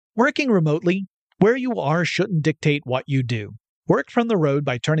Working remotely, where you are shouldn't dictate what you do. Work from the road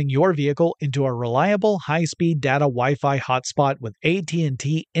by turning your vehicle into a reliable high-speed data Wi-Fi hotspot with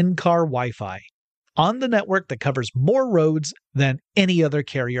AT&T in-car Wi-Fi. On the network that covers more roads than any other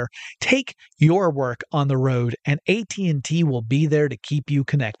carrier, take your work on the road and AT&T will be there to keep you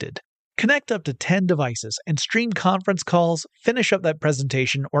connected. Connect up to 10 devices and stream conference calls, finish up that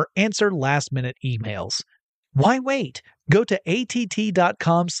presentation, or answer last-minute emails. Why wait? Go to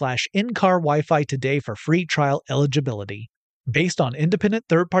att.com/in-car Wi-Fi today for free trial eligibility. Based on independent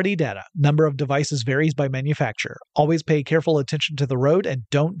third-party data, number of devices varies by manufacturer. Always pay careful attention to the road and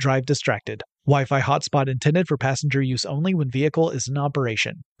don't drive distracted. Wi-Fi hotspot intended for passenger use only when vehicle is in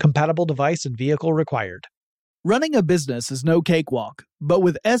operation. Compatible device and vehicle required. Running a business is no cakewalk, but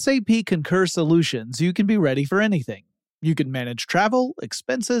with SAP Concur Solutions, you can be ready for anything. You can manage travel,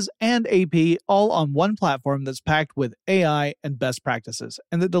 expenses, and AP all on one platform that's packed with AI and best practices,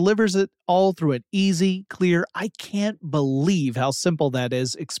 and that delivers it all through an easy, clear, I can't believe how simple that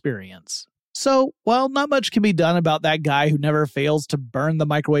is experience. So, while not much can be done about that guy who never fails to burn the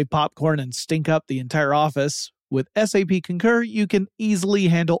microwave popcorn and stink up the entire office, with SAP Concur, you can easily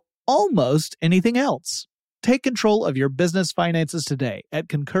handle almost anything else. Take control of your business finances today at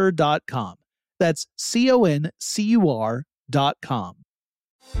Concur.com. That's CONCUR.com.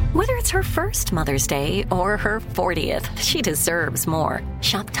 Whether it's her first Mother's Day or her 40th, she deserves more.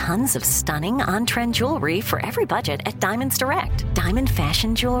 Shop tons of stunning on-trend jewelry for every budget at Diamonds Direct. Diamond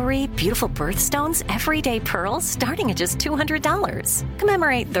fashion jewelry, beautiful birthstones, everyday pearls starting at just $200.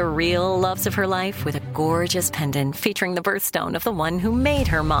 Commemorate the real loves of her life with a gorgeous pendant featuring the birthstone of the one who made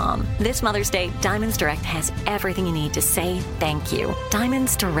her mom. This Mother's Day, Diamonds Direct has everything you need to say thank you.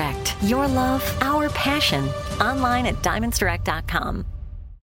 Diamonds Direct. Your love, our passion. Online at diamondsdirect.com.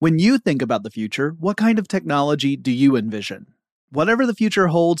 When you think about the future, what kind of technology do you envision? Whatever the future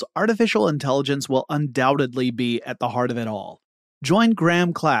holds, artificial intelligence will undoubtedly be at the heart of it all. Join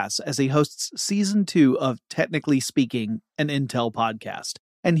Graham Class as he hosts Season 2 of Technically Speaking, an Intel podcast,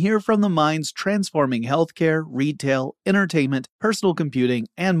 and hear from the minds transforming healthcare, retail, entertainment, personal computing,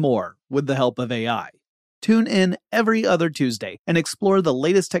 and more with the help of AI. Tune in every other Tuesday and explore the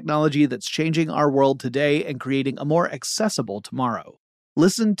latest technology that's changing our world today and creating a more accessible tomorrow.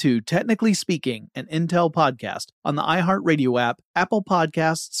 Listen to Technically Speaking, an Intel podcast on the iHeartRadio app, Apple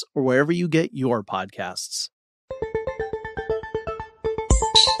Podcasts, or wherever you get your podcasts.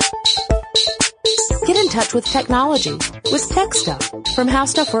 Get in touch with technology with Tech Stuff from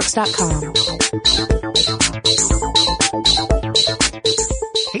HowStuffWorks.com.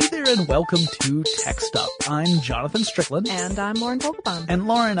 Hey there and welcome to Tech Stuff. I'm Jonathan Strickland. And I'm Lauren Vogelbaum. And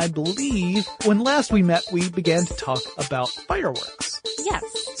Lauren, I believe when last we met, we began to talk about fireworks. Yes.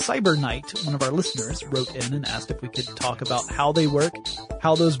 Cyber Knight, one of our listeners, wrote in and asked if we could talk about how they work,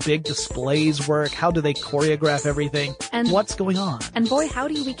 how those big displays work, how do they choreograph everything, and what's going on. And boy,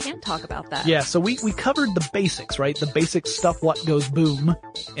 howdy, we can talk about that. Yeah, so we covered the basics, right? The basic stuff, what goes boom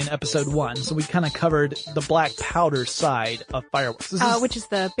in episode 1. So we kind of covered the black powder side of fireworks. Which is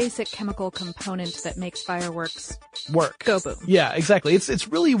the basic chemical component that makes fireworks work. Go boom. Yeah, exactly. It's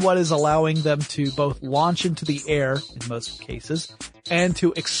really what is allowing them to both launch into the air, in most cases, and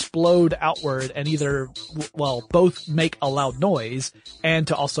to explode outward and either, well, both make a loud noise and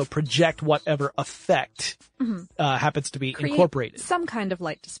to also project whatever effect happens to be Create incorporated. Some kind of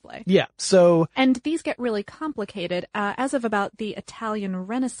light display. Yeah, so... And these get really complicated. As of about the Italian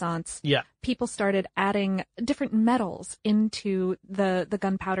Renaissance, people started adding different metals into the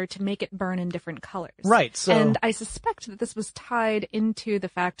gunpowder to make it burn in different colors. Right, so... And I suspect that this was tied into the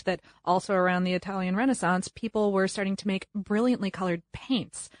fact that also around the Italian Renaissance, people were starting to make brilliantly colored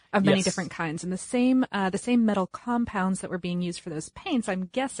paints of many different kinds. And the same metal compounds that were being used for those paints,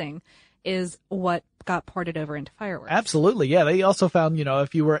 I'm guessing, is what got ported over into fireworks. Absolutely, yeah. They also found,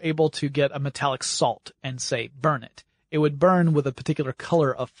 if you were able to get a metallic salt and, say, burn it, it would burn with a particular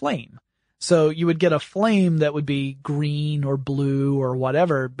color of flame. So you would get a flame that would be green or blue or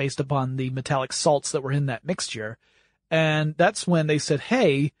whatever based upon the metallic salts that were in that mixture. And that's when they said,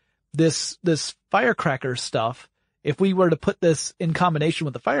 hey, this firecracker stuff, if we were to put this in combination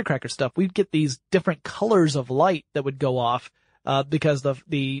with the firecracker stuff, we'd get these different colors of light that would go off. Because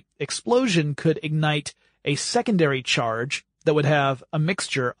the explosion could ignite a secondary charge that would have a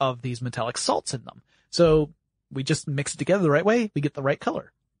mixture of these metallic salts in them. So we just mix it together the right way, we get the right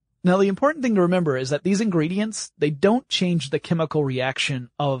color. Now, the important thing to remember is that these ingredients, they don't change the chemical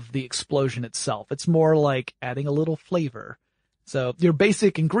reaction of the explosion itself. It's more like adding a little flavor. So your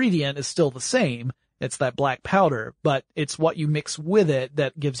basic ingredient is still the same. It's that black powder, but it's what you mix with it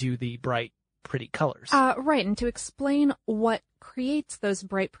that gives you the bright pretty colors. Right. And to explain what creates those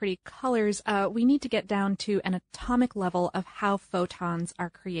bright, pretty colors, we need to get down to an atomic level of how photons are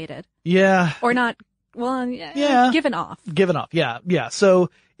created. Yeah. Or not, well, yeah. Given off. Given off. Yeah. Yeah. So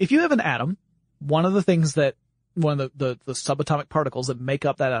if you have an atom, one of the subatomic particles that make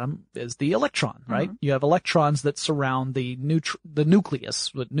up that atom is the electron, right? Mm-hmm. You have electrons that surround the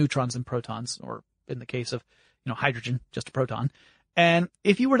nucleus with neutrons and protons, or in the case of, hydrogen, just a proton. And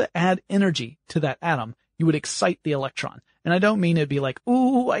if you were to add energy to that atom, you would excite the electron. And I don't mean it'd be like,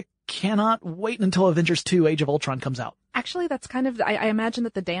 ooh, I cannot wait until Avengers 2 Age of Ultron comes out. Actually, that's kind of, I imagine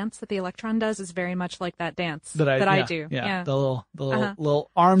that the dance that the electron does is very much like that dance that I do. Yeah. The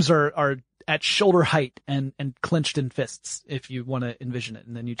little arms are at shoulder height and clenched in fists, if you want to envision it.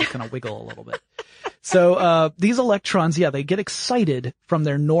 And then you just kind of wiggle a little bit. So, these electrons, they get excited from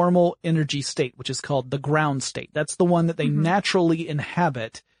their normal energy state, which is called the ground state. That's the one that they naturally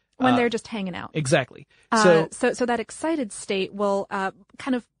inhabit. When they're just hanging out. Exactly. So that excited state will,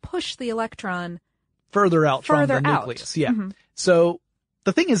 kind of push the electron further out from the nucleus. Yeah. Mm-hmm. So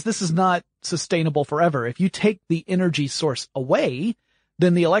the thing is, this is not sustainable forever. If you take the energy source away,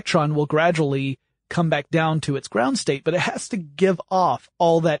 then the electron will gradually come back down to its ground state, but it has to give off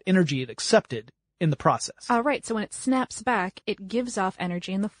all that energy it accepted in the process. Right. So when it snaps back, it gives off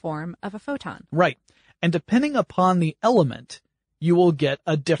energy in the form of a photon. Right. And depending upon the element, you will get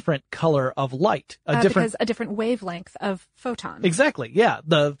a different color of light. Because a different wavelength of photon. Exactly. Yeah.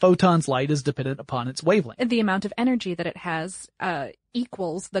 The photon's light is dependent upon its wavelength. And the amount of energy that it has,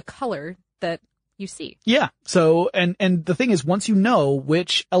 equals the color that you see. Yeah. So, and the thing is, once you know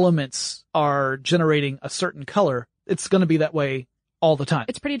which elements are generating a certain color, it's going to be that way all the time.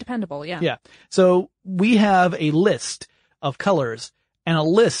 It's pretty dependable. Yeah. Yeah. So we have a list of colors and a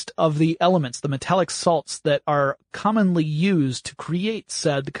list of the elements, the metallic salts that are commonly used to create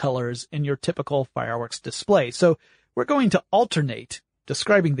said colors in your typical fireworks display. So we're going to alternate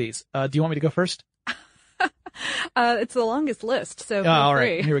describing these. Do you want me to go first? It's the longest list, so all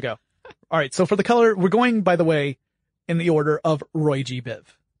right, here we go. All right, so for the color, we're going, by the way, in the order of Roy G. Biv.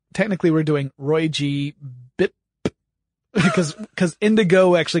 Technically, we're doing Roy G. Bip because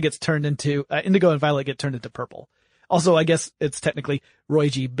indigo actually gets turned into indigo and violet get turned into purple. Also, I guess it's technically Roy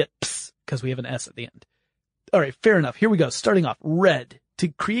G. Bips, because we have an S at the end. All right, fair enough. Here we go. Starting off, red. To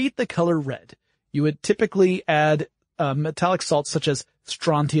create the color red, you would typically add metallic salts such as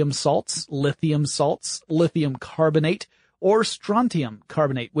strontium salts, lithium carbonate, or strontium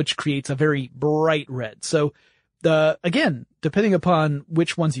carbonate, which creates a very bright red. So, again, depending upon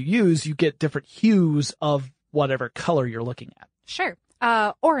which ones you use, you get different hues of whatever color you're looking at. Sure.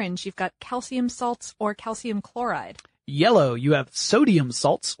 Orange, you've got calcium salts or calcium chloride. Yellow, you have sodium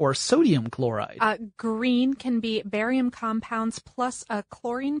salts or sodium chloride. Green can be barium compounds plus a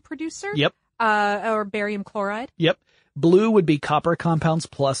chlorine producer. Yep. Or barium chloride. Yep. Blue would be copper compounds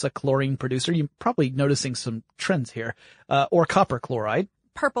plus a chlorine producer. You're probably noticing some trends here. Or copper chloride.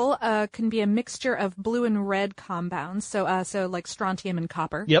 Purple, can be a mixture of blue and red compounds. So like strontium and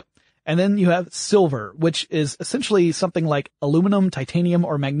copper. Yep. And then you have silver, which is essentially something like aluminum, titanium,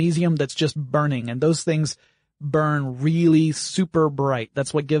 or magnesium that's just burning. And those things burn really super bright.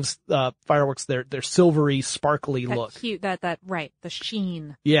 That's what gives fireworks their silvery, sparkly look. Cute, right, the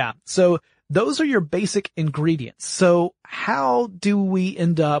sheen. Yeah. So those are your basic ingredients. So how do we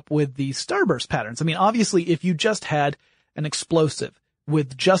end up with these starburst patterns? I mean, obviously, if you just had an explosive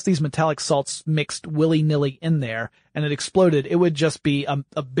with just these metallic salts mixed willy-nilly in there and it exploded, it would just be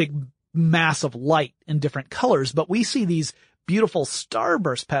a big mass of light in different colors. But we see these beautiful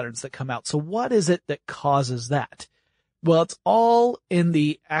starburst patterns that come out. So what is it that causes that? Well, it's all in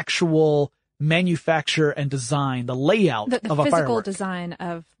the actual manufacture and design, the layout of a firework. The physical design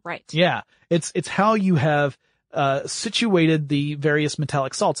of, right. Yeah. It's how you have situated the various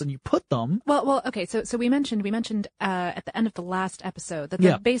metallic salts and you put them. Well, okay. So we mentioned, at the end of the last episode that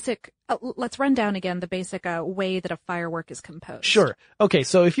the basic, let's run down again the basic, way that a firework is composed. Sure. Okay.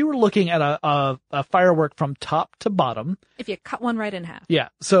 So if you were looking at a firework from top to bottom. If you cut one right in half. Yeah.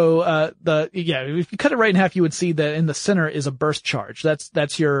 So, if you cut it right in half, you would see that in the center is a burst charge.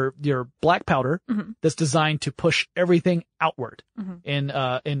 That's your black powder that's designed to push everything outward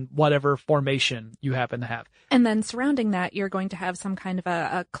in whatever formation you happen to have. And then surrounding that, you're going to have some kind of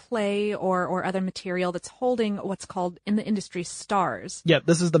a clay or other material that's holding what's called in the industry stars. Yeah,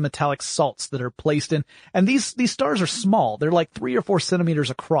 this is the metallic salts that are placed in. And these stars are small. They're like 3 or 4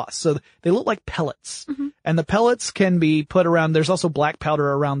 centimeters across. So they look like pellets. And the pellets can be put around. There's also black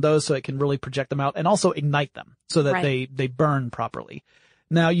powder around those so it can really project them out and also ignite them so that they burn properly.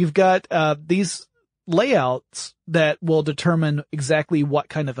 Now you've got these layouts that will determine exactly what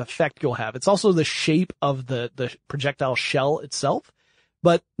kind of effect you'll have. It's also the shape of the projectile shell itself,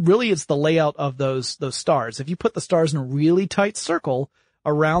 but really it's the layout of those stars. If you put the stars in a really tight circle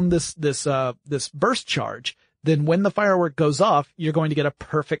around this burst charge, then when the firework goes off, you're going to get a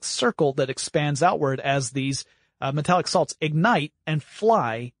perfect circle that expands outward as these metallic salts ignite and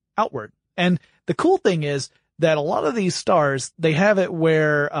fly outward. And the cool thing is that a lot of these stars, they have it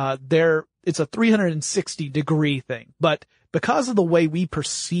where it's a 360 degree thing. But because of the way we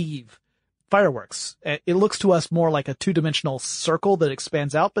perceive fireworks, it looks to us more like a two-dimensional circle that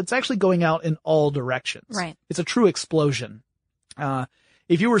expands out, but it's actually going out in all directions. Right. It's a true explosion.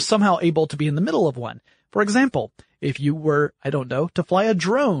 If you were somehow able to be in the middle of one, for example, if you were, to fly a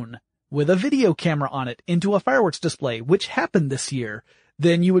drone with a video camera on it into a fireworks display, which happened this year,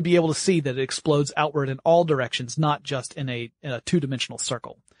 then you would be able to see that it explodes outward in all directions, not just in a two-dimensional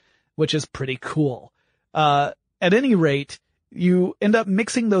circle, which is pretty cool. At any rate, you end up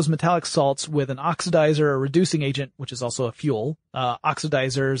mixing those metallic salts with an oxidizer or reducing agent, which is also a fuel.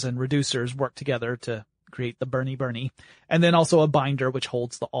 Oxidizers and reducers work together to create the burny, and then also a binder, which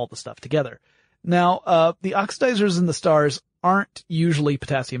holds all the stuff together. Now, the oxidizers in the stars aren't usually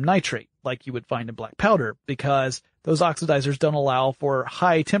potassium nitrate like you would find in black powder, because those oxidizers don't allow for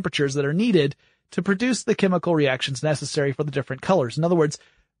high temperatures that are needed to produce the chemical reactions necessary for the different colors. In other words,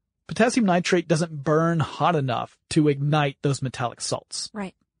 potassium nitrate doesn't burn hot enough to ignite those metallic salts.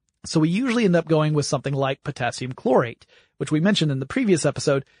 Right. So we usually end up going with something like potassium chlorate, which we mentioned in the previous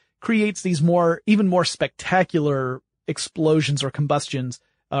episode, creates these even more spectacular explosions or combustions.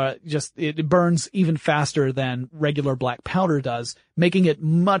 It burns even faster than regular black powder does, making it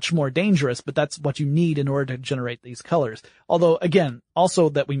much more dangerous, but that's what you need in order to generate these colors. Although, again, also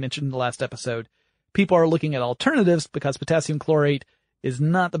that we mentioned in the last episode, people are looking at alternatives because potassium chlorate is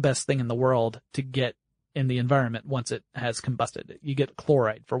not the best thing in the world to get in the environment once it has combusted. You get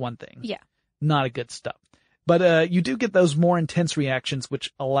chloride, for one thing. Yeah. Not a good stuff. But you do get those more intense reactions,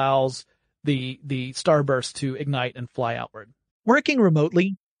 which allows the starburst to ignite and fly outward. Working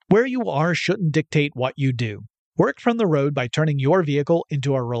remotely, where you are shouldn't dictate what you do. Work from the road by turning your vehicle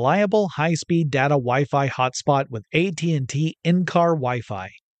into a reliable high-speed data Wi-Fi hotspot with AT&T in-car Wi-Fi.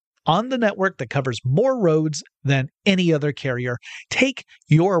 On the network that covers more roads than any other carrier, take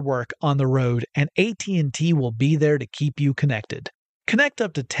your work on the road and AT&T will be there to keep you connected. Connect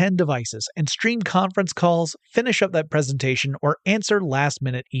up to 10 devices and stream conference calls, finish up that presentation, or answer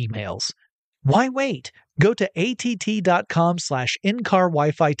last-minute emails. Why wait? Go to att.com/in-car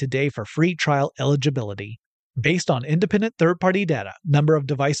Wi-Fi today for free trial eligibility. Based on independent third-party data, number of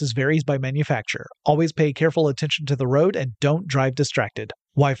devices varies by manufacturer. Always pay careful attention to the road and don't drive distracted.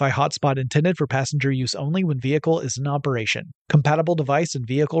 Wi-Fi hotspot intended for passenger use only when vehicle is in operation. Compatible device and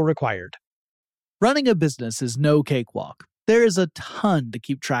vehicle required. Running a business is no cakewalk. There is a ton to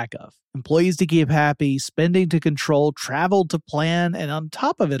keep track of. Employees to keep happy, spending to control, travel to plan, and on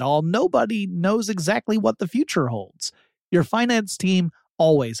top of it all, nobody knows exactly what the future holds. Your finance team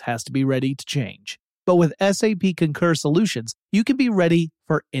always has to be ready to change. But with SAP Concur Solutions, you can be ready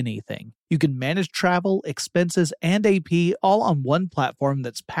for anything. You can manage travel, expenses, and AP all on one platform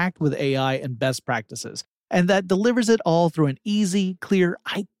that's packed with AI and best practices, and that delivers it all through an easy, clear,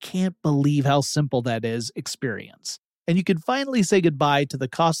 I can't believe how simple that is experience. And you can finally say goodbye to the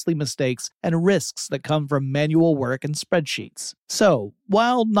costly mistakes and risks that come from manual work and spreadsheets. So,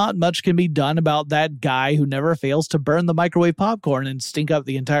 while not much can be done about that guy who never fails to burn the microwave popcorn and stink up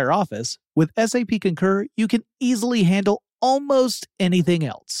the entire office, with SAP Concur, you can easily handle almost anything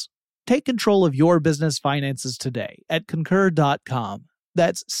else. Take control of your business finances today at Concur.com.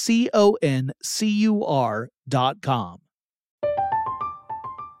 That's CONCUR.com.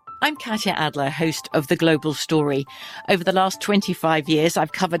 I'm Katya Adler, host of The Global Story. Over the last 25 years,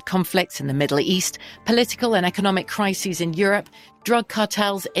 I've covered conflicts in the Middle East, political and economic crises in Europe, drug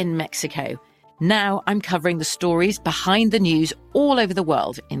cartels in Mexico. Now I'm covering the stories behind the news all over the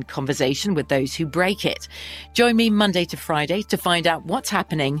world in conversation with those who break it. Join me Monday to Friday to find out what's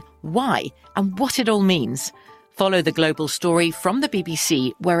happening, why, and what it all means. Follow The Global Story from the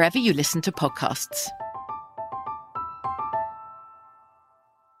BBC wherever you listen to podcasts.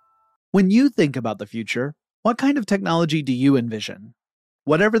 When you think about the future, what kind of technology do you envision?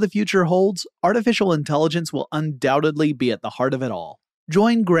 Whatever the future holds, artificial intelligence will undoubtedly be at the heart of it all.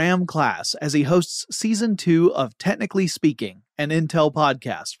 Join Graham Class as he hosts Season 2 of Technically Speaking, an Intel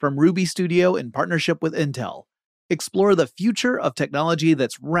podcast from Ruby Studio in partnership with Intel. Explore the future of technology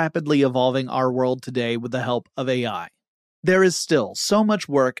that's rapidly evolving our world today with the help of AI. There is still so much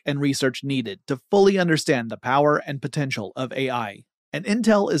work and research needed to fully understand the power and potential of AI. And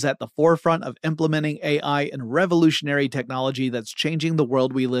Intel is at the forefront of implementing AI and revolutionary technology that's changing the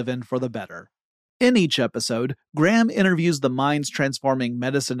world we live in for the better. In each episode, Graham interviews the minds transforming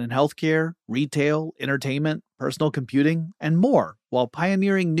medicine and healthcare, retail, entertainment, personal computing, and more, while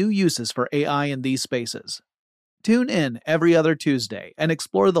pioneering new uses for AI in these spaces. Tune in every other Tuesday and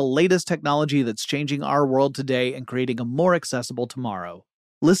explore the latest technology that's changing our world today and creating a more accessible tomorrow.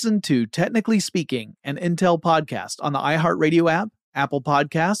 Listen to Technically Speaking, an Intel podcast on the iHeartRadio app, Apple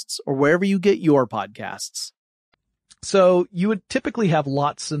Podcasts, or wherever you get your podcasts. So you would typically have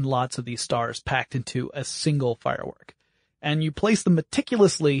lots and lots of these stars packed into a single firework. And you place them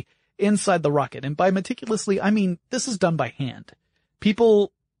meticulously inside the rocket. And by meticulously, I mean this is done by hand.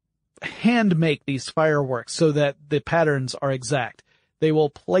 People hand make these fireworks so that the patterns are exact. They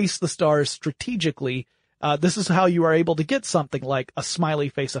will place the stars strategically. This is how you are able to get something like a smiley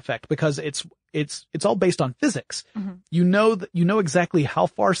face effect, because it's all based on physics. Mm-hmm. You know exactly how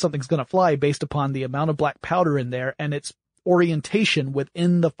far something's going to fly based upon the amount of black powder in there and its orientation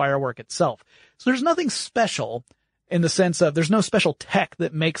within the firework itself. So there's nothing special in the sense of there's no special tech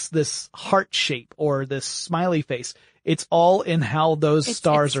that makes this heart shape or this smiley face. It's all in how those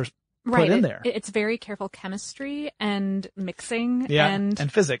stars are put in there. It's very careful chemistry and mixing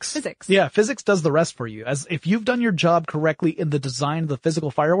and physics. Physics. Yeah, physics does the rest for you. As if you've done your job correctly in the design of the physical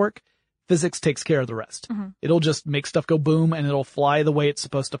firework, physics takes care of the rest. Mm-hmm. It'll just make stuff go boom and it'll fly the way it's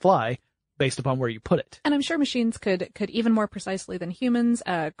supposed to fly based upon where you put it. And I'm sure machines could even more precisely than humans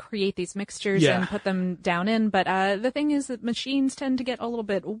create these mixtures and put them down in. But the thing is that machines tend to get a little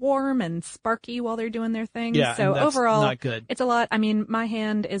bit warm and sparky while they're doing their thing. Yeah, so and that's overall, not good. It's a lot. I mean, my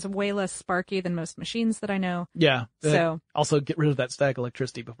hand is way less sparky than most machines that I know. Yeah. So also get rid of that static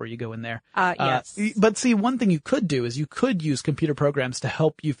electricity before you go in there. Yes. But see, one thing you could do is you could use computer programs to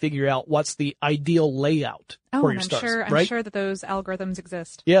help you figure out what's the ideal layout for your stars. I'm sure that those algorithms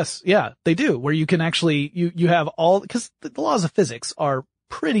exist. Yes. Yeah, they do, where you can actually, you have all, because the laws of physics are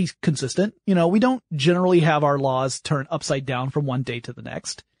pretty consistent. You know, we don't generally have our laws turn upside down from one day to the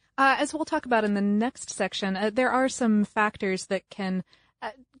next. As we'll talk about in the next section, there are some factors that can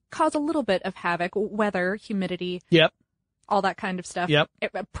cause a little bit of havoc. Weather, humidity. Yep. All that kind of stuff. Yep.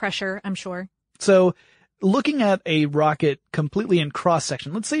 Pressure, I'm sure. So looking at a rocket completely in cross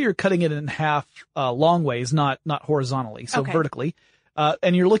section, let's say you're cutting it in half, long ways, not horizontally, so vertically.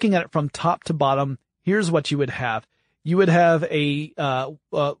 And you're looking at it from top to bottom. Here's what you would have. You would have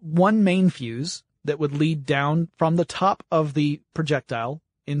one main fuse that would lead down from the top of the projectile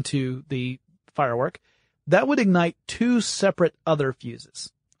into the firework. That would ignite two separate other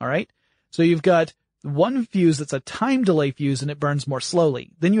fuses. All right. So you've got one fuse that's a time delay fuse and it burns more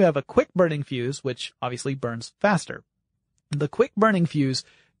slowly. Then you have a quick burning fuse, which obviously burns faster. The quick burning fuse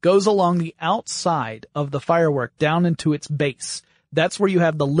goes along the outside of the firework down into its base. That's where you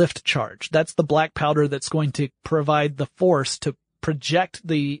have the lift charge. That's the black powder that's going to provide the force to project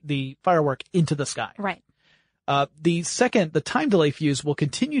the firework into the sky. Right. The time delay fuse will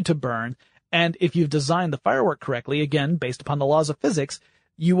continue to burn. And if you've designed the firework correctly, again, based upon the laws of physics,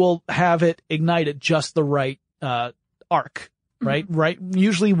 you will have it ignite at just the right, arc, right? Mm-hmm. Right.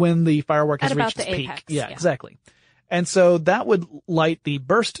 Usually when the firework has reached its peak. Apex, yeah, exactly. And so that would light the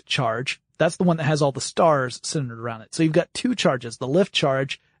burst charge. That's the one that has all the stars centered around it. So you've got two charges, the lift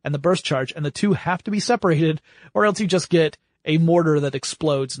charge and the burst charge, and the two have to be separated or else you just get a mortar that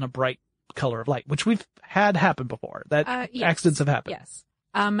explodes in a bright color of light, which we've had happen before. Accidents have happened. Yes.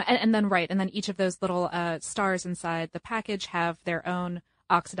 And then each of those little, stars inside the package have their own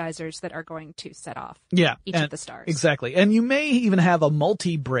oxidizers that are going to set off each of the stars. Exactly. And you may even have a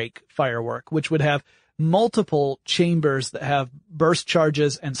multi-break firework, which would have multiple chambers that have burst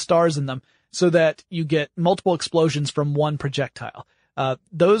charges and stars in them so that you get multiple explosions from one projectile.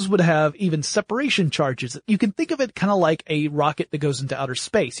 Those would have even separation charges. You can think of it kind of like a rocket that goes into outer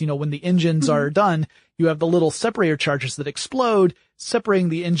space. You know, when the engines are done, you have the little separator charges that explode, separating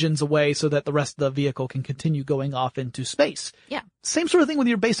the engines away so that the rest of the vehicle can continue going off into space. Yeah. Same sort of thing with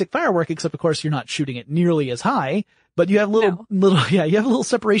your basic firework, except of course you're not shooting it nearly as high, but you have you have little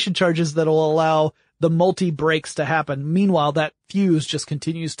separation charges that'll allow the multi-breaks to happen. Meanwhile, that fuse just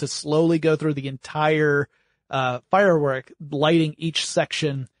continues to slowly go through the entire firework, lighting each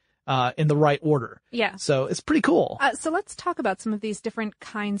section in the right order. Yeah. So it's pretty cool. So let's talk about some of these different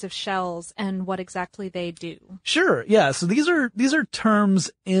kinds of shells and what exactly they do. Sure. Yeah. So these are terms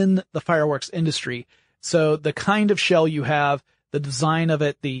in the fireworks industry. So the kind of shell you have, the design of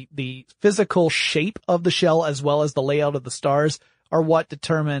it, the physical shape of the shell, as well as the layout of the stars are what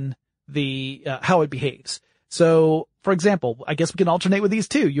determine how it behaves. So, for example, I guess we can alternate with these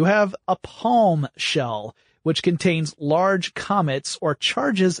two. You have a palm shell, which contains large comets or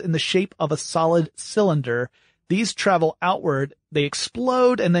charges in the shape of a solid cylinder. These travel outward, they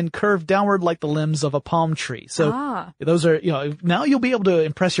explode, and then curve downward like the limbs of a palm tree. So those are, now you'll be able to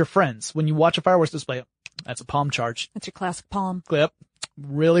impress your friends when you watch a fireworks display. That's a palm charge. That's your classic palm. Yep.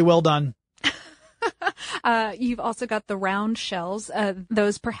 Really well done. You've also got the round shells.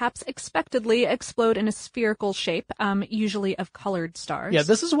 Those perhaps expectedly explode in a spherical shape, usually of colored stars. Yeah,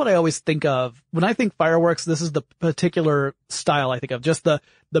 this is what I always think of. When I think fireworks, this is the particular style I think of. Just the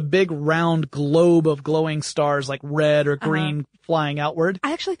big round globe of glowing stars like red or green flying outward.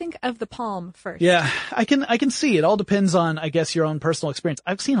 I actually think of the palm first. Yeah, I can see. It all depends on, I guess, your own personal experience.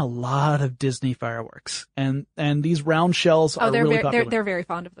 I've seen a lot of Disney fireworks, and these round shells are really popular. They're very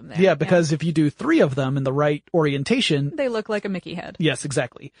fond of them there. Yeah, because if you do 3 of them in the right orientation, they look like a Mickey head. Yes,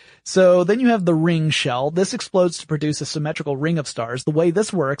 exactly. So then you have the ring shell. This explodes to produce a symmetrical ring of stars. The way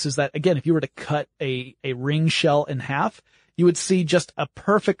this works is that, again, if you were to cut a ring shell in half, you would see just a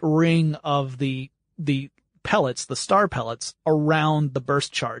perfect ring of the pellets, the star pellets, around the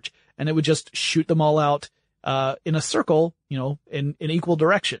burst charge. And it would just shoot them all out, in a circle, in equal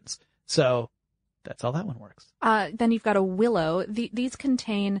directions. So that's how that one works. Then you've got a willow. These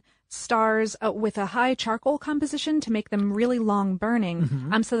contain stars with a high charcoal composition to make them really long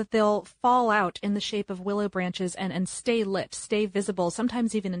burning, so that they'll fall out in the shape of willow branches and stay lit, stay visible,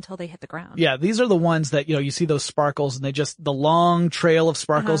 sometimes even until they hit the ground. Yeah, these are the ones that, you see those sparkles and the long trail of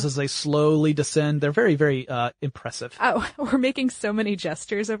sparkles as they slowly descend. They're very, very, impressive. Oh, we're making so many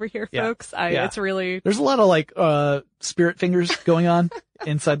gestures over here, folks. It's really... There's a lot of spirit fingers going on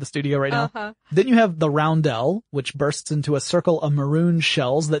inside the studio right now. Then you have the roundel, which bursts into a circle of maroon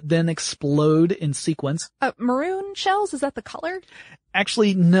shells that then explode in sequence. Maroon shells? Is that the color?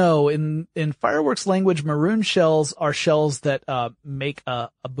 Actually, no. In fireworks language, maroon shells are shells that make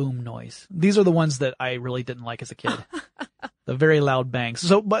a boom noise. These are the ones that I really didn't like as a kid. The very loud bangs.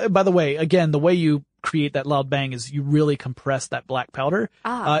 So, by the way, again, the way you create that loud bang is you really compress that black powder.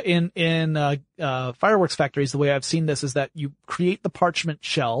 In fireworks factories, the way I've seen this is that you create the parchment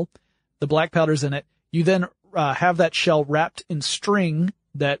shell, the black powder's in it. You then have that shell wrapped in string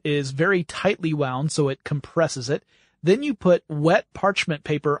that is very tightly wound, so it compresses it. Then you put wet parchment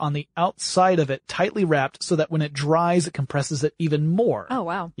paper on the outside of it, tightly wrapped, so that when it dries, it compresses it even more. Oh,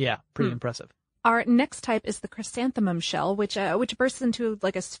 wow. Yeah, pretty impressive. Our next type is the chrysanthemum shell, which bursts into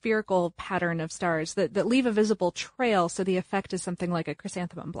like a spherical pattern of stars that leave a visible trail, so the effect is something like a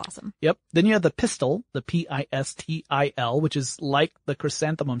chrysanthemum blossom. Yep. Then you have the pistil, the P-I-S-T-I-L, which is like the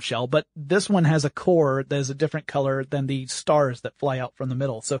chrysanthemum shell, but this one has a core that is a different color than the stars that fly out from the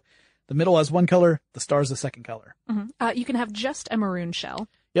middle. So the middle has one color, the stars the second color. You can have just a maroon shell.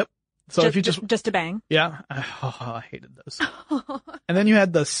 Yep. So if you just a bang. Yeah. I hated those. And then you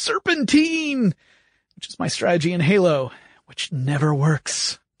had the serpentine, which is my strategy in Halo, which never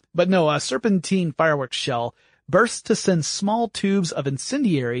works. But no, a serpentine fireworks shell bursts to send small tubes of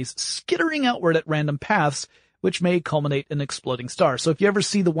incendiaries skittering outward at random paths, which may culminate in an exploding star. So if you ever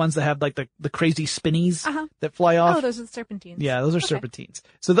see the ones that have like the crazy spinnies that fly off. Oh, those are the serpentines. Yeah, those are serpentines.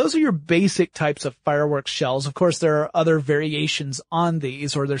 So those are your basic types of fireworks shells. Of course, there are other variations on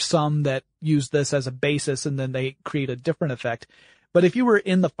these, or there's some that use this as a basis and then they create a different effect. But if you were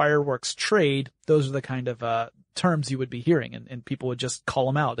in the fireworks trade, those are the kind of terms you would be hearing, and people would just call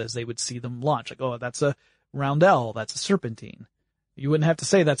them out as they would see them launch. Like, oh, that's a roundel, that's a serpentine. You wouldn't have to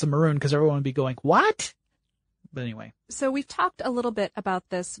say that's a maroon because everyone would be going, what? But anyway. So we've talked a little bit about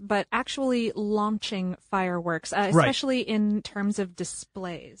this, but actually launching fireworks, especially in terms of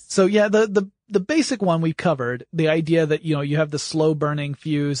displays. So yeah, the basic one we covered, the idea that, you have the slow burning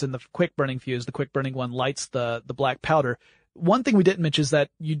fuse and the quick burning fuse. The quick burning one lights the black powder. One thing we didn't mention is that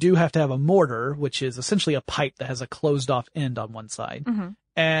you do have to have a mortar, which is essentially a pipe that has a closed off end on one side.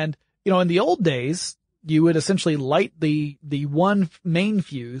 And, in the old days, you would essentially light the one main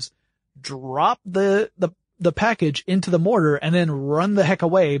fuse, drop the package into the mortar, and then run the heck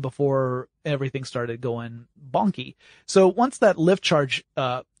away before everything started going bonky. So once that lift charge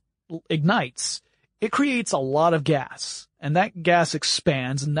ignites, it creates a lot of gas, and that gas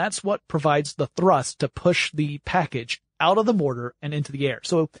expands, and that's what provides the thrust to push the package out of the mortar and into the air.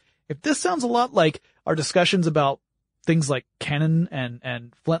 So if this sounds a lot like our discussions about things like cannon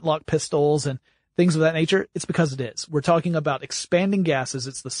and flintlock pistols and things of that nature, it's because it is. We're talking about expanding gases.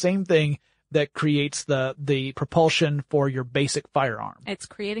 It's the same thing that creates the propulsion for your basic firearm. It's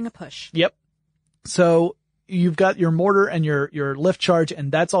creating a push. Yep. So you've got your mortar and your lift charge,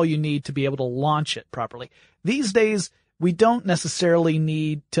 and that's all you need to be able to launch it properly. These days, we don't necessarily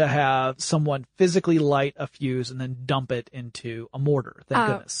need to have someone physically light a fuse and then dump it into a mortar. Thank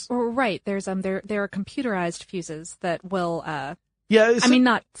goodness. Right. There are computerized fuses that will, Yeah, I mean,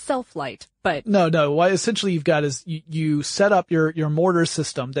 not self-light, but No. What essentially you've got is you set up your mortar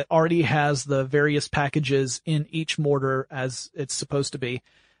system that already has the various packages in each mortar as it's supposed to be.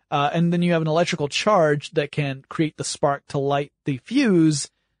 And then you have an electrical charge that can create the spark to light the fuse.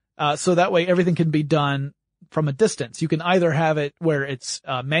 So that way everything can be done from a distance. You can either have it where it's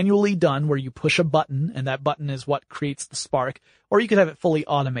manually done, where you push a button and that button is what creates the spark, or you could have it fully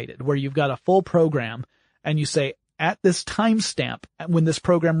automated where you've got a full program and you say, at this timestamp, when this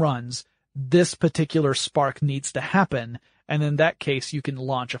program runs, this particular spark needs to happen. And in that case, you can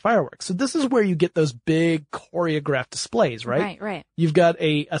launch a firework. So this is where you get those big choreographed displays, right? Right. You've got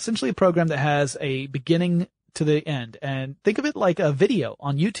essentially a program that has a beginning to the end. And think of it like a video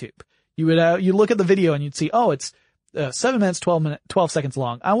on YouTube. You look at the video and you'd see, oh, it's 7 minutes, 12 seconds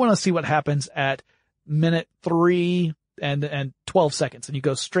long. I want to see what happens at minute 3 and 12 seconds. And you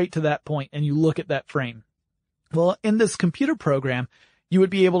go straight to that point and you look at that frame. Well, in this computer program, you would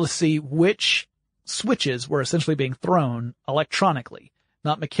be able to see which switches were essentially being thrown electronically,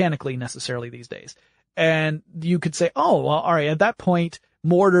 not mechanically necessarily these days. And you could say, oh, well, all right, at that point,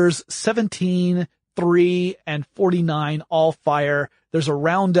 mortars 17, 3, and 49 all fire. There's a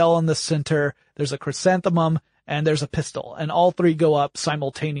roundel in the center, there's a chrysanthemum, and there's a pistol. And all 3 go up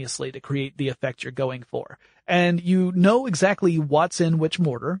simultaneously to create the effect you're going for. And you know exactly what's in which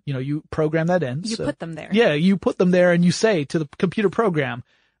mortar. You know, you program that in. You put them there. Yeah, you put them there and you say to the computer program,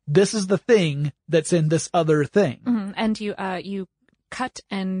 this is the thing that's in this other thing. Mm-hmm. And you cut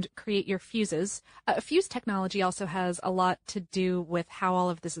and create your fuses. Fuse technology also has a lot to do with how all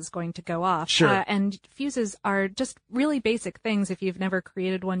of this is going to go off. Sure. And fuses are just really basic things, if you've never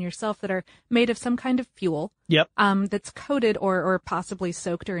created one yourself, that are made of some kind of fuel. Yep. That's coated or possibly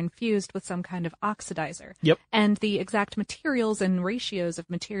soaked or infused with some kind of oxidizer. Yep. And the exact materials and ratios of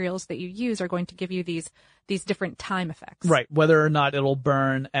materials that you use are going to give you these different time effects. Right. Whether or not it'll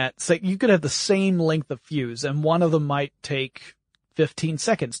burn say, you could have the same length of fuse and one of them might take 15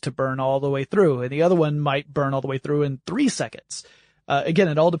 seconds to burn all the way through, and the other one might burn all the way through in 3 seconds. Again,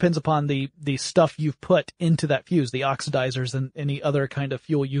 it all depends upon the stuff you've put into that fuse, the oxidizers and any other kind of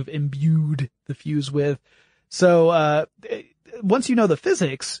fuel you've imbued the fuse with. So, once you know the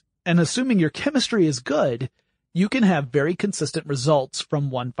physics, and assuming your chemistry is good, you can have very consistent results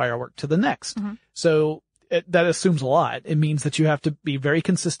from one firework to the next. Mm-hmm. So, that assumes a lot. It means that you have to be very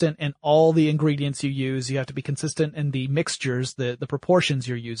consistent in all the ingredients you use. You have to be consistent in the mixtures, the proportions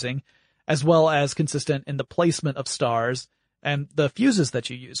you're using, as well as consistent in the placement of stars and the fuses that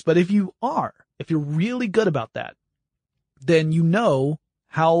you use. But if you're really good about that, then you know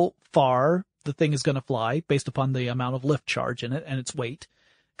how far the thing is going to fly based upon the amount of lift charge in it and its weight.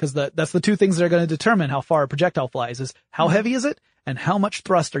 Because that's the two things that are going to determine how far a projectile flies is how heavy is it and how much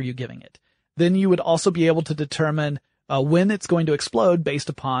thrust are you giving it. Then you would also be able to determine when it's going to explode based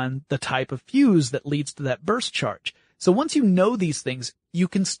upon the type of fuse that leads to that burst charge. So once you know these things, you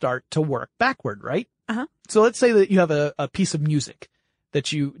can start to work backward, right? Uh-huh. So let's say that you have a piece of music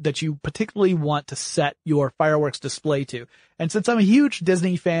that you particularly want to set your fireworks display to. And since I'm a huge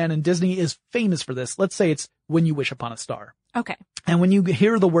Disney fan and Disney is famous for this, let's say it's When You Wish Upon a Star. Okay. And when you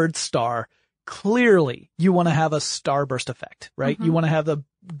hear the word star, clearly you want to have a starburst effect, right? Mm-hmm. You want to have the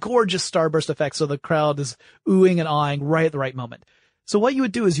gorgeous starburst effect so the crowd is oohing and awing right at the right moment. So what you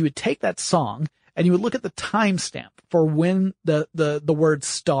would do is you would take that song and you would look at the timestamp for when the word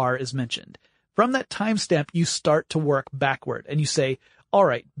star is mentioned. From that timestamp, you start to work backward and you say, all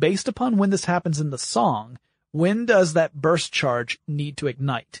right, based upon when this happens in the song, when does that burst charge need to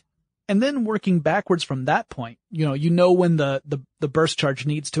ignite? And then working backwards from that point, you know when the burst charge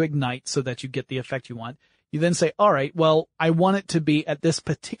needs to ignite so that you get the effect you want. You then say, all right, well, I want it to be at this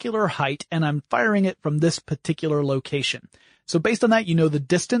particular height and I'm firing it from this particular location. So based on that, you know the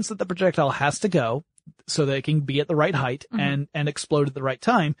distance that the projectile has to go so that it can be at the right height and explode at the right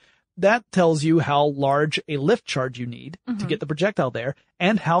time. That tells you how large a lift charge you need to get the projectile there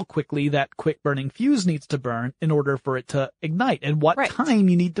and how quickly that quick burning fuse needs to burn in order for it to ignite and what time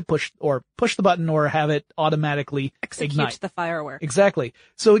you need to push the button or have it automatically execute the firework. Exactly.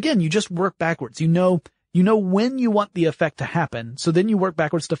 So again, you just work backwards. You know when you want the effect to happen. So then you work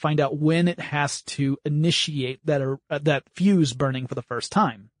backwards to find out when it has to initiate that fuse burning for the first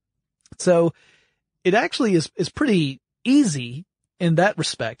time. So it actually is pretty easy in that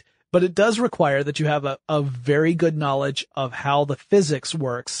respect. But it does require that you have a very good knowledge of how the physics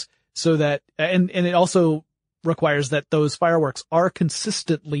works so that, and it also requires that those fireworks are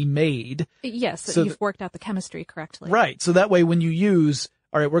consistently made. Yes, so you've worked out the chemistry correctly. Right. So that way when you use,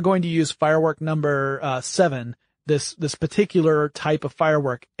 all right, we're going to use firework number 7, this particular type of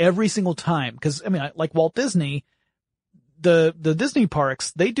firework every single time. Cause I mean, like Walt Disney, the Disney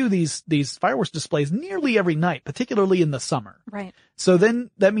parks, they do these fireworks displays nearly every night, particularly in the summer. Right. So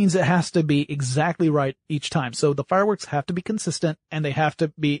then that means it has to be exactly right each time. So the fireworks have to be consistent and they have to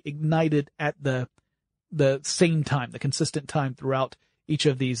be ignited at the same time, the consistent time throughout each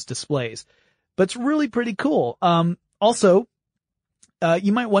of these displays. But it's really pretty cool. Also,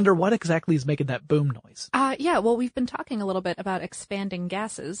 you might wonder what exactly is making that boom noise. Yeah, well, we've been talking a little bit about expanding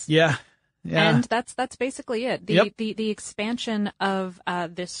gases. Yeah. And that's basically it. Yep. The expansion of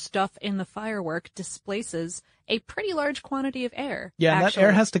this stuff in the firework displaces a pretty large quantity of air. Yeah, and that actually.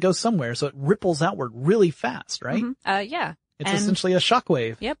 air has to go somewhere, so it ripples outward really fast, right? Mm-hmm. Yeah. It's essentially a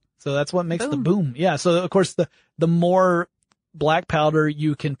shockwave. Yep. So that's what makes Boom. the boom. Yeah, so of course the more black powder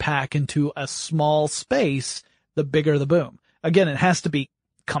you can pack into a small space, the bigger the boom. Again, it has to be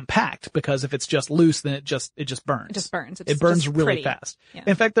compact, because if it's just loose, then it just burns. It just burns. It burns just really pretty. fast. Yeah.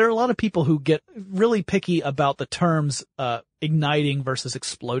 In fact, there are a lot of people who get really picky about the terms igniting versus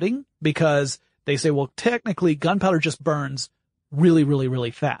exploding, because they say, well, technically gunpowder just burns really, really,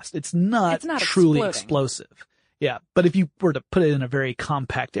 really fast. It's not truly exploding. explosive. Yeah. But if you were to put it in a very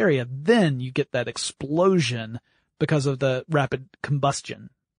compact area, then you get that explosion because of the rapid combustion.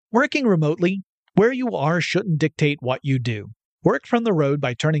 Working remotely, where you are shouldn't dictate what you do. Work from the road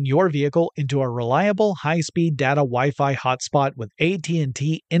by turning your vehicle into a reliable high-speed data Wi-Fi hotspot with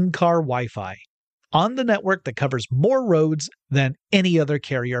AT&T in-car Wi-Fi. On the network that covers more roads than any other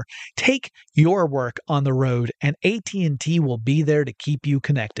carrier, take your work on the road and AT&T will be there to keep you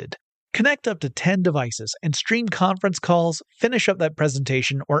connected. Connect up to 10 devices and stream conference calls, finish up that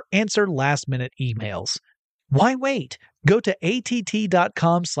presentation, or answer last-minute emails. Why wait? Go to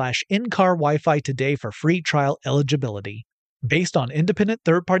att.com/in-car Wi-Fi today for free trial eligibility. Based on independent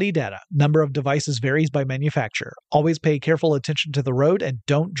third-party data, number of devices varies by manufacturer. Always pay careful attention to the road and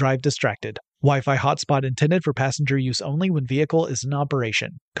don't drive distracted. Wi-Fi hotspot intended for passenger use only when vehicle is in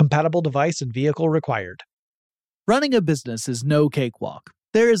operation. Compatible device and vehicle required. Running a business is no cakewalk.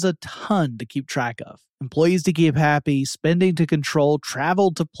 There is a ton to keep track of. Employees to keep happy, spending to control,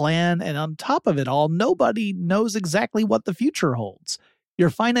 travel to plan, and on top of it all, nobody knows exactly what the future holds. Your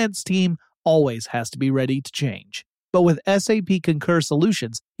finance team always has to be ready to change. But with SAP Concur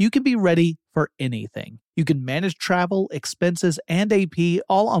Solutions, you can be ready for anything. You can manage travel, expenses, and AP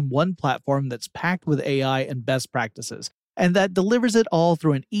all on one platform that's packed with AI and best practices, and that delivers it all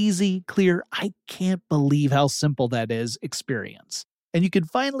through an easy, clear, I can't believe how simple that is experience. And you can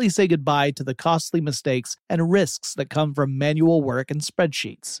finally say goodbye to the costly mistakes and risks that come from manual work and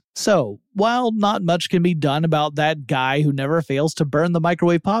spreadsheets. So, while not much can be done about that guy who never fails to burn the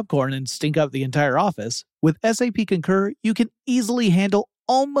microwave popcorn and stink up the entire office, with SAP Concur, you can easily handle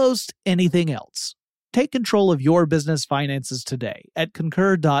almost anything else. Take control of your business finances today at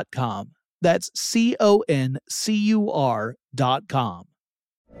Concur.com. That's CONCUR.com.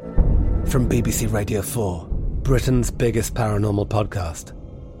 From BBC Radio 4. Britain's biggest paranormal podcast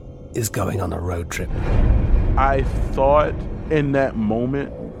is going on a road trip. I thought in that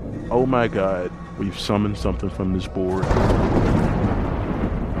moment, oh my God, we've summoned something from this board.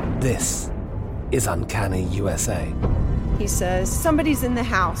 This is Uncanny USA. He says, somebody's in the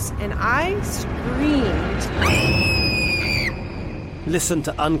house, and I screamed. Listen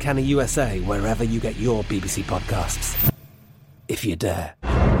to Uncanny USA wherever you get your BBC podcasts, if you dare.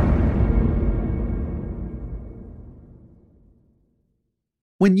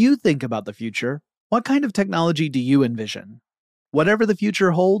 When you think about the future, what kind of technology do you envision? Whatever the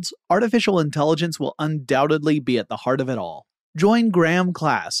future holds, artificial intelligence will undoubtedly be at the heart of it all. Join Graham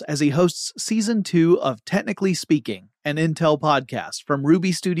Class as he hosts Season 2 of Technically Speaking, an Intel podcast from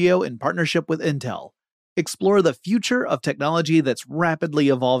Ruby Studio in partnership with Intel. Explore the future of technology that's rapidly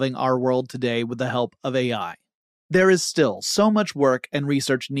evolving our world today with the help of AI. There is still so much work and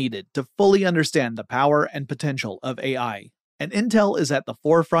research needed to fully understand the power and potential of AI. And Intel is at the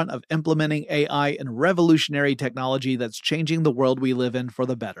forefront of implementing AI in revolutionary technology that's changing the world we live in for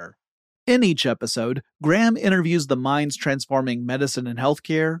the better. In each episode, Graham interviews the minds transforming medicine and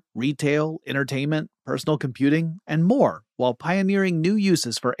healthcare, retail, entertainment, personal computing, and more, while pioneering new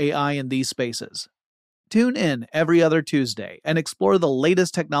uses for AI in these spaces. Tune in every other Tuesday and explore the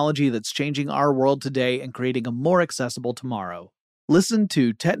latest technology that's changing our world today and creating a more accessible tomorrow. Listen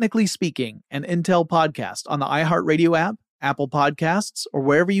to Technically Speaking, an Intel podcast on the iHeartRadio app, Apple Podcasts, or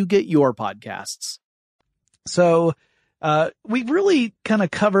wherever you get your podcasts. So we've really kind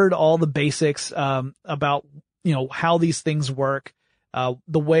of covered all the basics about how these things work,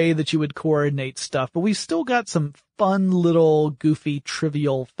 the way that you would coordinate stuff, but we've still got some fun little goofy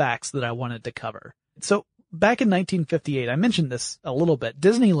trivial facts that I wanted to cover. So back in 1958, I mentioned this a little bit,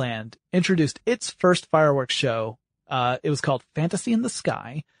 Disneyland introduced its first fireworks show. It was called Fantasy in the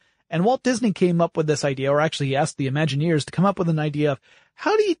Sky. And Walt Disney came up with this idea, or actually he asked the Imagineers to come up with an idea of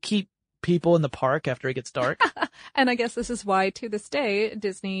how do you keep people in the park after it gets dark? And I guess this is why, to this day,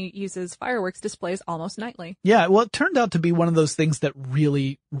 Disney uses fireworks displays almost nightly. Yeah, well, it turned out to be one of those things that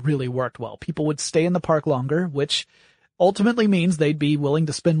really, really worked well. People would stay in the park longer, which ultimately means they'd be willing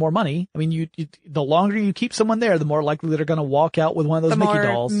to spend more money. I mean, the longer you keep someone there, the more likely they're going to walk out with one of those Mickey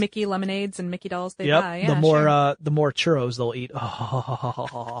dolls. Mickey lemonades and Mickey dolls they buy. Yeah, the more churros they'll eat.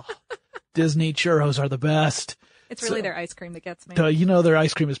 Oh, Disney churros are the best. It's really their ice cream that gets me. Their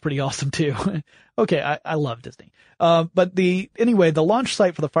ice cream is pretty awesome too. Okay, I love Disney. But the launch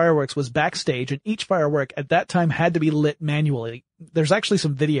site for the fireworks was backstage, and each firework at that time had to be lit manually. There's actually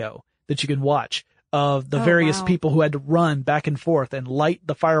some video that you can watch of the various people who had to run back and forth and light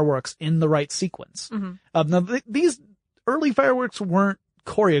the fireworks in the right sequence. Mm-hmm. Now, these early fireworks weren't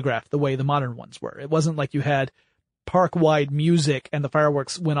choreographed the way the modern ones were. It wasn't like you had park-wide music and the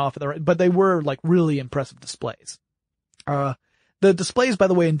fireworks went off at the right, but they were like really impressive displays. The displays, by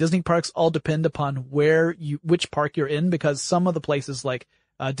the way, in Disney parks all depend upon which park you're in, because some of the places like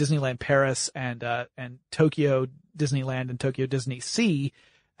Disneyland Paris and Tokyo Disneyland and Tokyo Disney Sea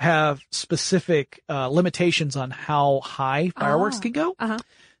have specific limitations on how high fireworks can go. Uh-huh.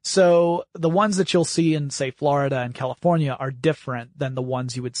 So the ones that you'll see in, say, Florida and California are different than the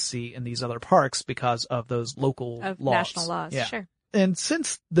ones you would see in these other parks because of those local laws. National laws, yeah. Sure. And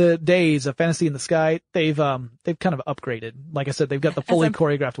since the days of Fantasy in the Sky, they've kind of upgraded. Like I said, they've got the fully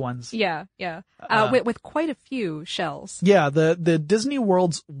choreographed ones. Yeah. With quite a few shells. Yeah, the Disney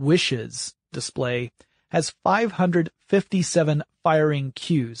World's Wishes display has 557 firing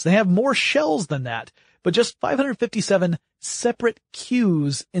cues. They have more shells than that, but just 557 separate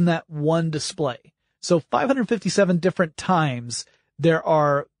cues in that one display. So 557 different times there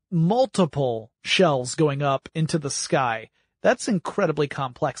are multiple shells going up into the sky. That's incredibly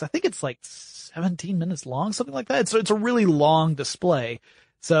complex. I think it's like 17 minutes long, something like that. So it's a really long display.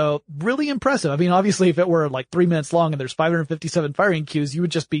 So really impressive. I mean, obviously if it were like 3 minutes long and there's 557 firing cues, you would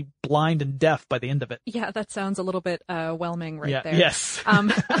just be blind and deaf by the end of it. Yeah, that sounds a little bit whelming there. Yes.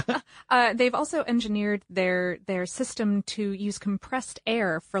 They've also engineered their system to use compressed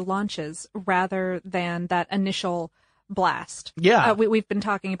air for launches rather than that initial blast. Yeah. We've been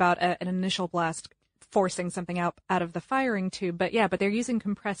talking about an initial blast forcing something out of the firing tube, but they're using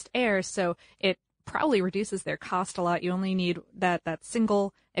compressed air, so it probably reduces their cost a lot. You only need that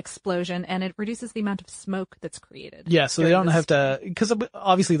single explosion, and it reduces the amount of smoke that's created. Yeah, so they don't have to, because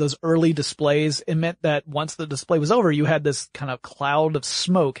obviously those early displays, it meant that once the display was over, you had this kind of cloud of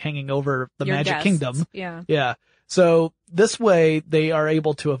smoke hanging over the Magic Kingdom. Yeah. Yeah. So this way they are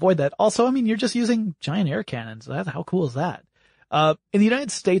able to avoid that. Also, I mean, you're just using giant air cannons. How cool is that? In the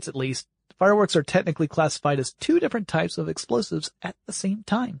United States, at least, fireworks are technically classified as two different types of explosives at the same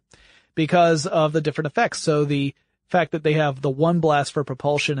time because of the different effects. So the fact that they have the one blast for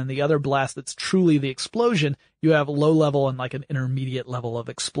propulsion and the other blast that's truly the explosion, you have low level and like an intermediate level of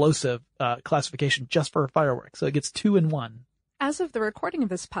explosive classification just for fireworks. So it gets 2 in 1. As of the recording of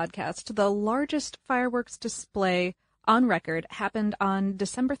this podcast, the largest fireworks display on record happened on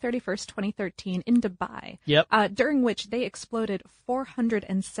December 31st, 2013 in Dubai. Yep. During which they exploded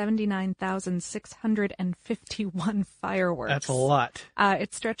 479,651 fireworks. That's a lot.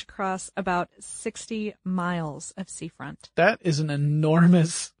 It stretched across about 60 miles of seafront. That is an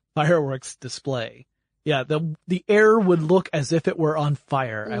enormous fireworks display. Yeah, the air would look as if it were on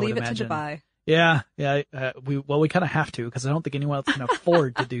fire, I would imagine. Leave it to Dubai. Yeah. We kind of have to, because I don't think anyone else can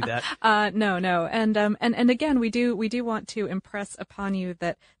afford to do that. No. And again, we do want to impress upon you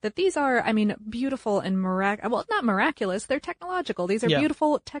that these are, I mean, beautiful and not miraculous. They're technological. These are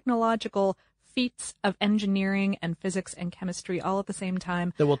beautiful technological feats of engineering and physics and chemistry all at the same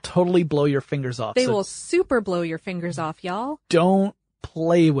time. That will totally blow your fingers off. They will super blow your fingers off, y'all. Don't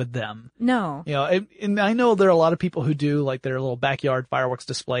play with them. No. And I know there are a lot of people who do like their little backyard fireworks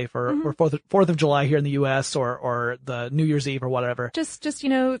display for 4th of July here in the U.S. or the New Year's Eve or whatever. Just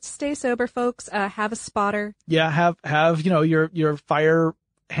stay sober, folks. Have a spotter. Yeah, have your fire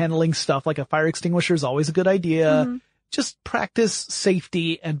handling stuff, like a fire extinguisher is always a good idea. Mm-hmm. Just practice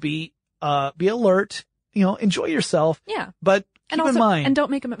safety and be alert. Enjoy yourself. Yeah. But keep in mind, and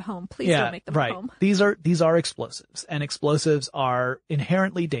don't make them at home. Please don't make them at home. These are explosives, and explosives are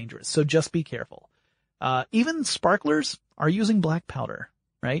inherently dangerous. So just be careful. Even sparklers are using black powder,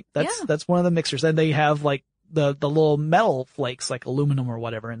 right? That's one of the mixers, and they have like the little metal flakes like aluminum or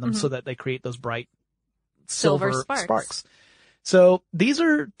whatever in them so that they create those bright silver sparks. So these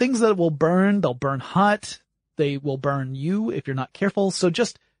are things that will burn. They'll burn hot. They will burn you if you're not careful. So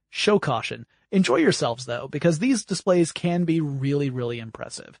just show caution. Enjoy yourselves though, because these displays can be really, really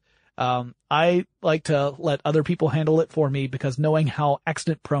impressive. I like to let other people handle it for me because knowing how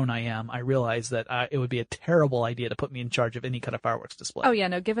accident prone I am, I realize that it would be a terrible idea to put me in charge of any kind of fireworks display. Oh yeah,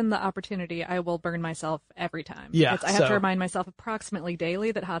 no, given the opportunity, I will burn myself every time. Yeah. I have to remind myself approximately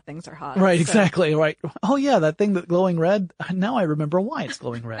daily that hot things are hot. Right, exactly, right. Oh yeah, that thing that's glowing red, now I remember why it's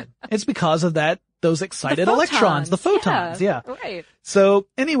glowing red. It's because of those excited electrons, the photons, yeah. Right. So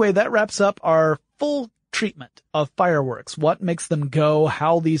anyway, that wraps up our full treatment of fireworks, what makes them go,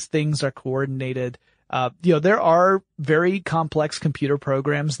 how these things are coordinated. There are very complex computer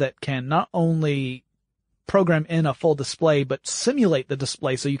programs that can not only program in a full display, but simulate the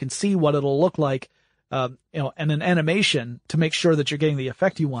display so you can see what it'll look like, and an animation to make sure that you're getting the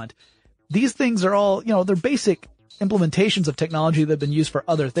effect you want. These things are all, they're basic implementations of technology that have been used for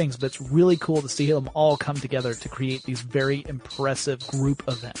other things, but it's really cool to see them all come together to create these very impressive group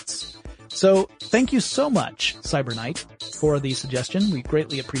events. So thank you so much, Cyberknight, for the suggestion. We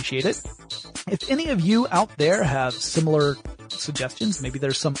greatly appreciate it. If any of you out there have similar suggestions, maybe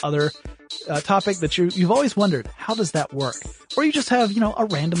there's some other topic that you've always wondered, how does that work? Or you just have, a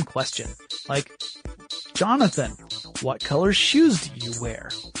random question like, Jonathan, what color shoes do you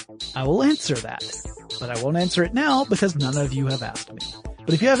wear? I will answer that, but I won't answer it now because none of you have asked me.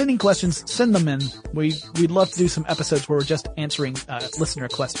 But if you have any questions, send them in. We'd love to do some episodes where we're just answering listener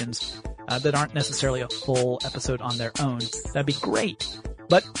questions that aren't necessarily a full episode on their own. That'd be great.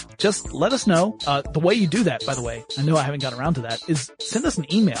 But just let us know. The way you do that, by the way, I know I haven't gotten around to that, is send us an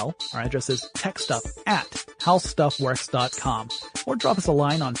email. Our address is techstuff@howstuffworks.com, or drop us a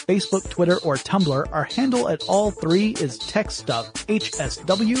line on Facebook, Twitter, or Tumblr. Our handle at all three is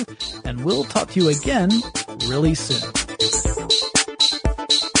techstuffhsw, and we'll talk to you again really soon.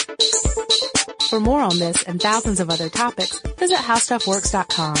 For more on this and thousands of other topics, visit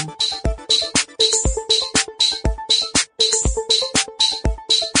howstuffworks.com.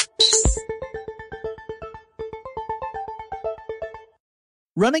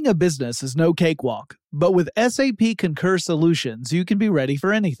 Running a business is no cakewalk, but with SAP Concur Solutions, you can be ready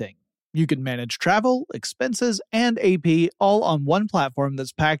for anything. You can manage travel, expenses, and AP all on one platform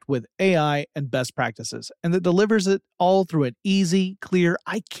that's packed with AI and best practices, and that delivers it all through an easy, clear,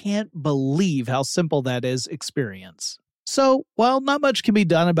 I can't believe how simple that is experience. So, while not much can be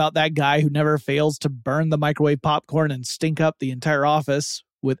done about that guy who never fails to burn the microwave popcorn and stink up the entire office,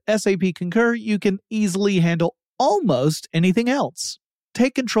 with SAP Concur, you can easily handle almost anything else.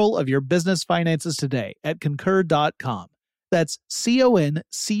 Take control of your business finances today at concur.com. That's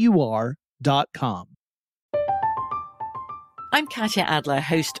CONCUR.com. I'm Katya Adler,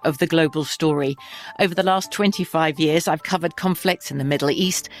 host of The Global Story. Over the last 25 years, I've covered conflicts in the Middle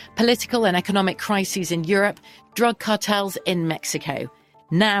East, political and economic crises in Europe, drug cartels in Mexico.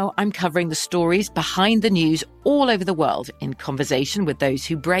 Now I'm covering the stories behind the news all over the world in conversation with those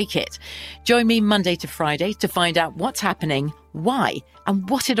who break it. Join me Monday to Friday to find out what's happening, why, and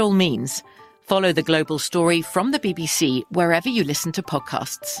what it all means. Follow The Global Story from the BBC wherever you listen to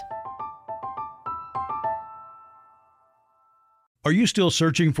podcasts. Are you still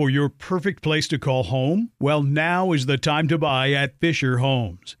searching for your perfect place to call home? Well, now is the time to buy at Fisher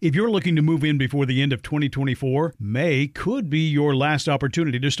Homes. If you're looking to move in before the end of 2024, May could be your last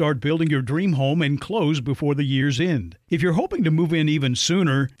opportunity to start building your dream home and close before the year's end. If you're hoping to move in even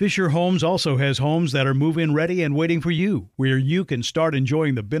sooner, Fisher Homes also has homes that are move-in ready and waiting for you, where you can start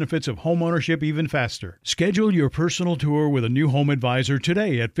enjoying the benefits of homeownership even faster. Schedule your personal tour with a new home advisor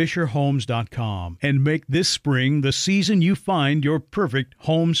today at FisherHomes.com and make this spring the season you find your perfect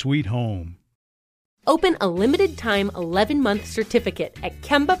home sweet home. Open a limited-time 11-month certificate at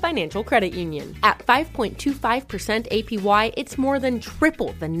Kemba Financial Credit Union. At 5.25% APY, it's more than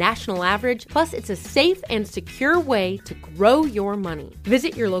triple the national average, plus it's a safe and secure way to grow your money.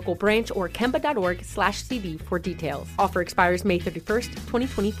 Visit your local branch or kemba.org/cd for details. Offer expires May 31st,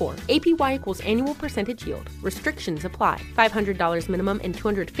 2024. APY equals annual percentage yield. Restrictions apply. $500 minimum and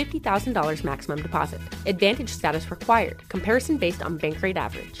 $250,000 maximum deposit. Advantage status required. Comparison based on bank rate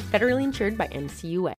average. Federally insured by NCUA.